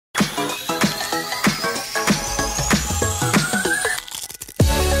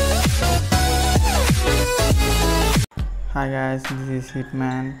Hi guys, this is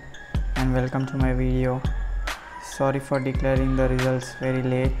Hitman and welcome to my video. Sorry for declaring the results very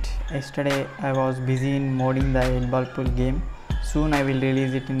late. Yesterday I was busy in modding the 8-ball pool game. Soon I will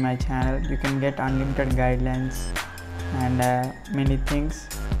release it in my channel. You can get unlimited guidelines and many things.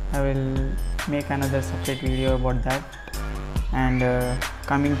 I will make another separate video about that. And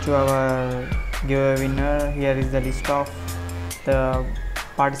coming to our giveaway winner, here is the list of the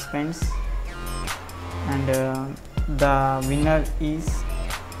participants, and the winner is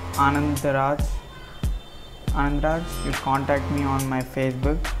Anandraj. You contact me on my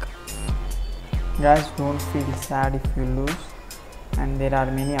Facebook. Guys, don't feel sad if you lose, and there are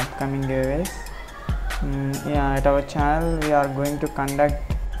many upcoming giveaways. At our channel we are going to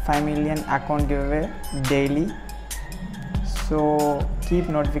conduct 5 million account giveaway daily, so keep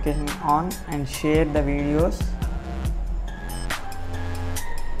notification on and share the videos.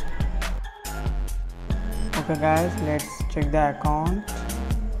 Okay guys, let's check the account.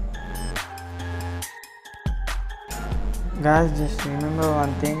 Guys, just remember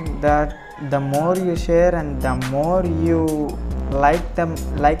one thing, that the more you share and the more you like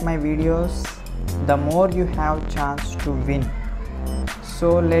my videos, the more you have chance to win.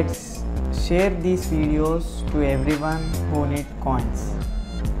 So let's share these videos to everyone who need coins.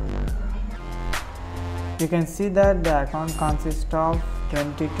 You can see that the account consists of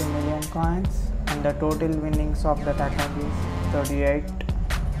 22 million coins and the total winnings of that account is 38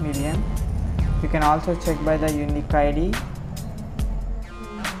 million. You can also check by the unique ID.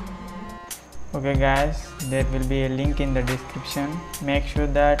 Okay guys, there will be a link in the description. Make sure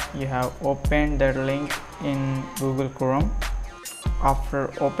that you have opened that link in Google Chrome.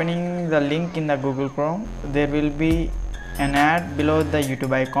 After opening the link in the Google Chrome, there will be an ad below the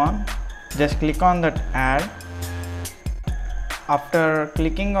YouTube icon. Just click on that ad. After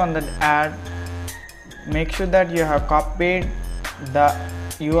clicking on that ad, make sure that you have copied the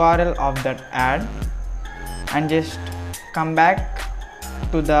URL of that ad and just come back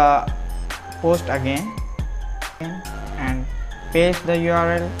to the post again and paste the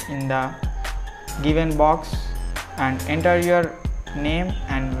URL in the given box and enter your name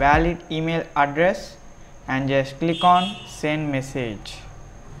and valid email address and just click on send message.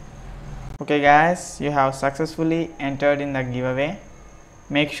 Okay guys, you have successfully entered in the giveaway.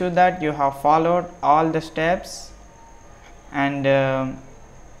 Make sure that you have followed all the steps, and the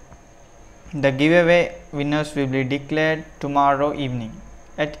giveaway winners will be declared tomorrow evening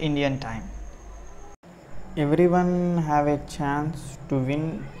at Indian time. Everyone have a chance to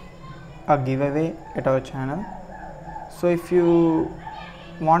win a giveaway at our channel. So if you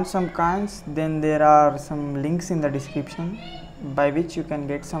want some coins, then there are some links in the description by which you can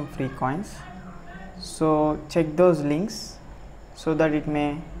get some free coins. So check those links so that it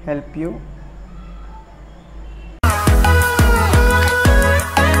may help you